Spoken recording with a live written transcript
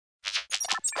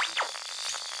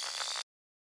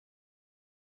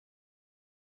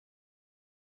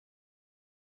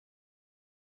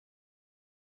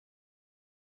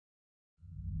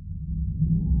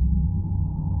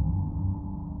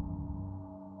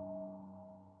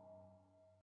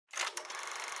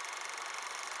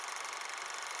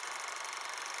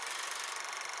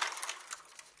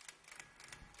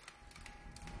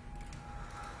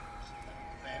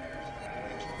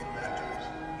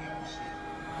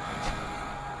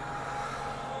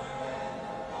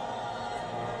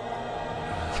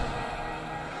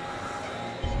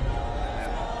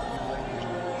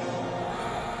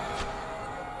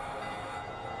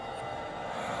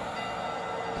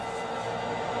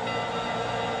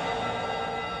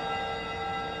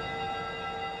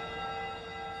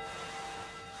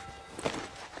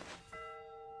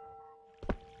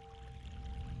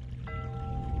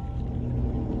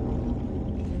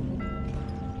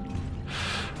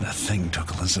That thing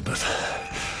took Elizabeth.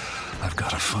 I've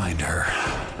got to find her.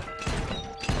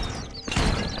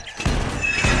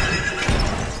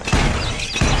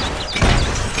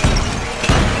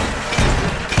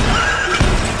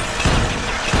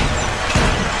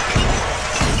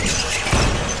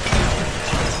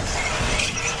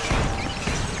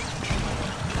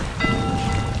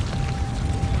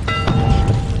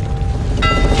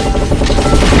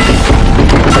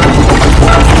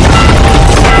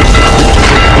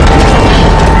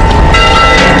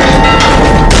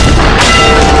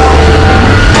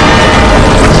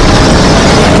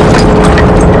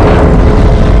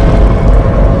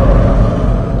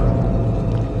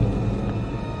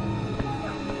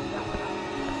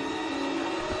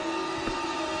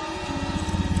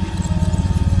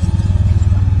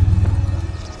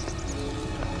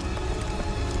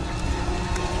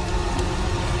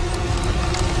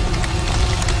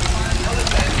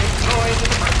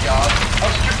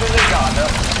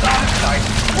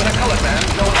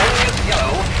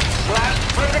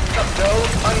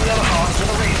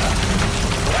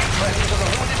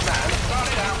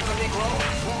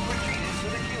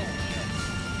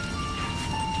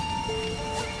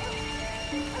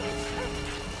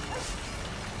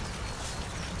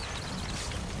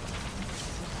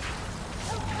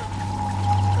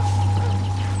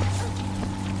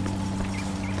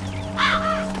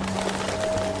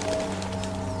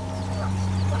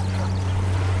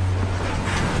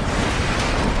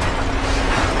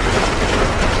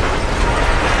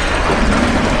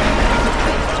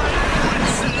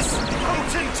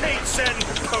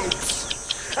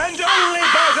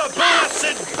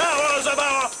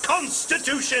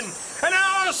 And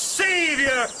our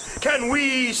savior, can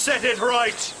we set it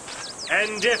right?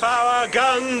 And if our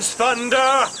guns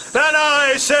thunder, then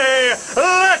I say,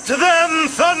 let them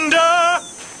thunder!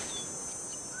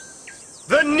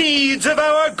 The needs of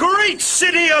our great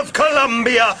city of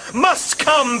Columbia must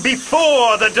come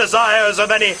before the desires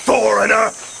of any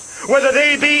foreigner, whether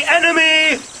they be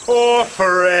enemy or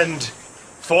friend.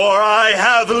 For I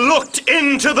have looked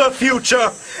into the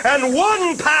future, and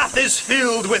one path is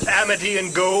filled with amity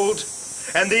and gold,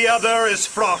 and the other is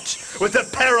fraught with the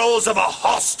perils of a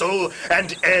hostile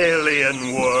and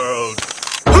alien world.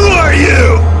 Who are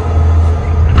you?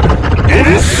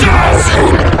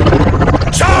 Assassin!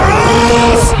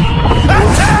 Charles!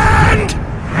 Attend!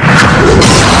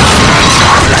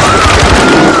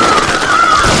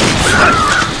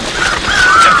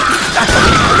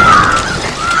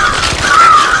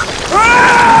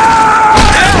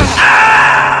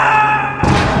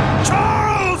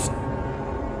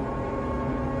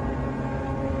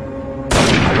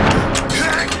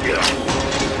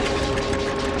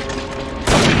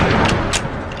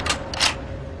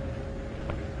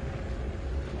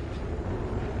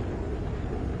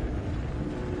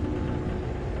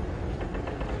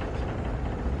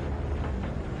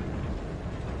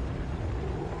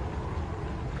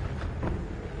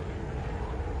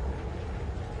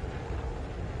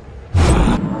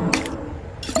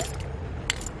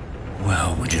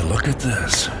 Well, would you look at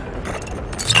this?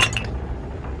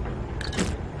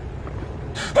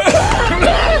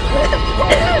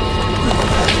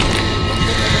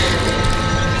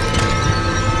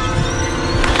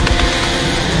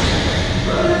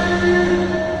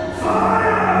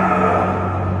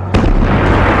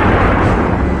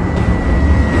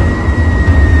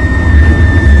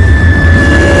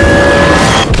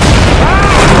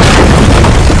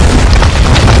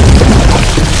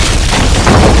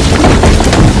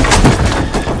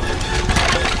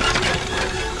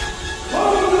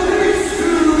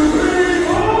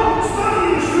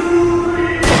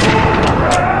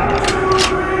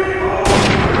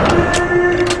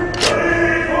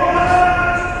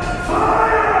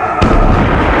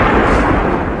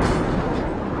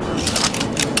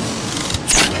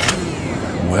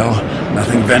 Well,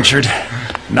 nothing ventured,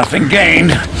 nothing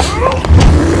gained.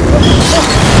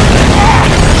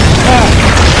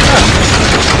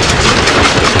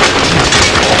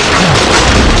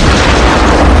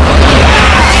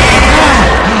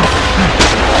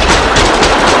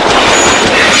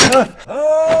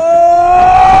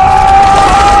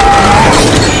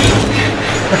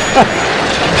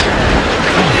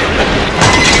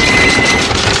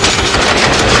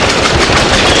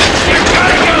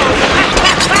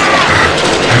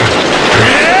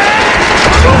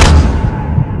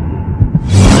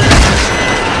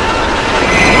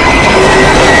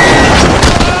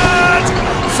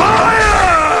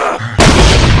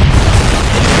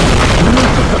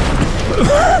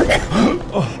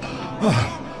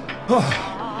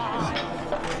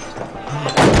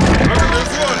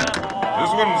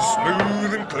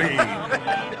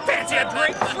 a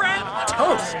drink, friend?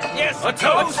 Toast! Yes, A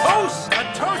toast!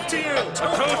 A toast to you! A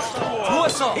toast to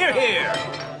us all! Here, here!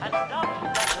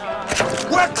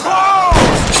 We're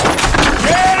closed!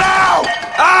 Get out!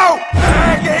 Out!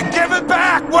 Give it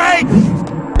back! Wait!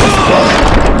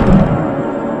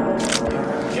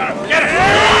 Get it!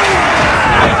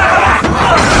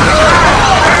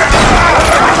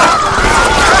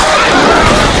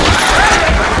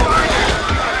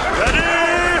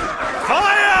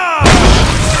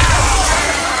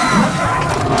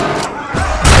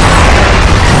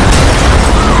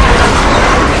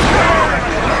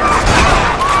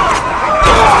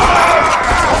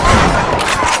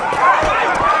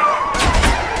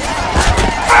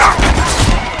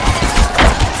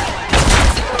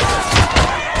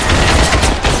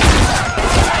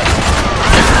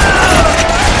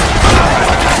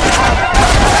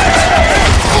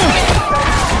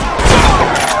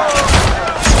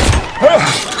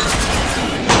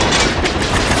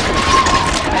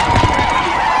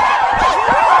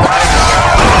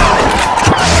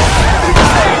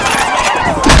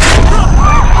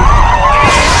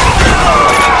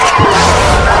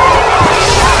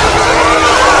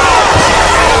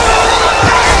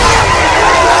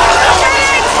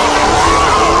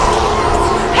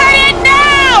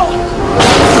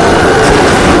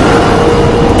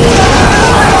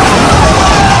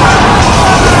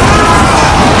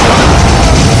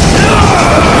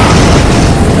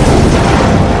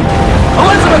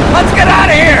 Let's get out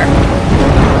of here!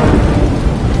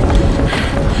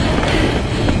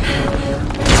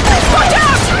 Watch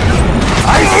out!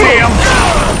 I see him!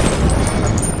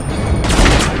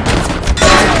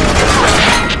 Hey!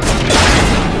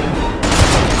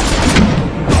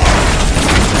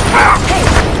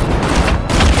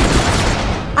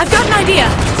 I've got an idea!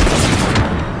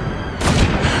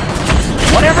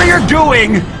 Whatever you're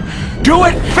doing, do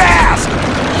it fast!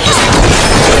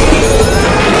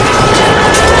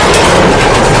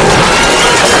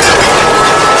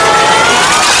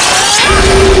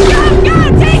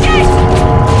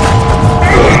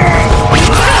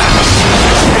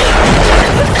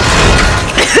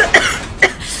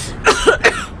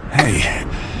 Hey,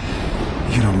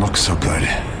 you don't look so good.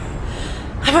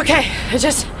 I'm okay. I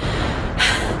just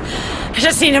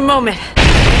need a moment.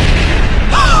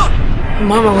 A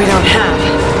moment we don't have.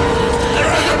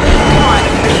 Come on.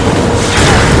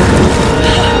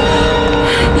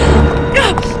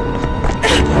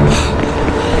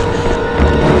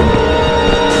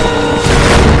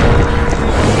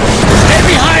 Stay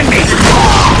behind me!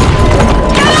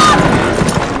 Get up!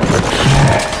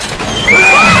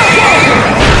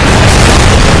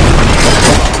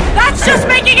 That's just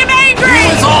making him angry! He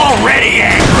was already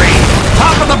angry!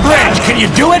 Top of the bridge, can you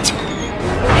do it?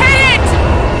 Hit it!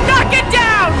 Knock it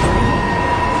down!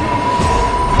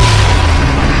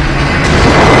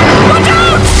 Look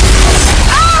out!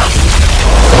 Ah!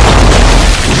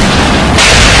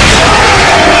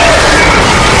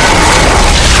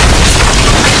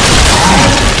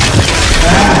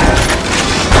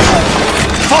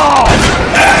 Fall!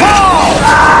 Fall!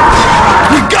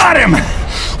 We got him!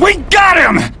 We got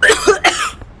him!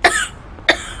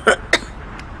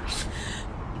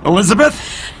 Elizabeth?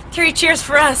 3 cheers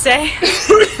for us, eh?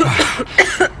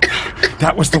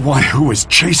 That was the one who was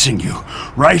chasing you,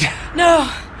 right? No,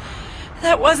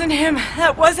 that wasn't him.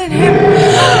 That wasn't him.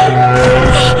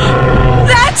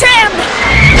 That's him!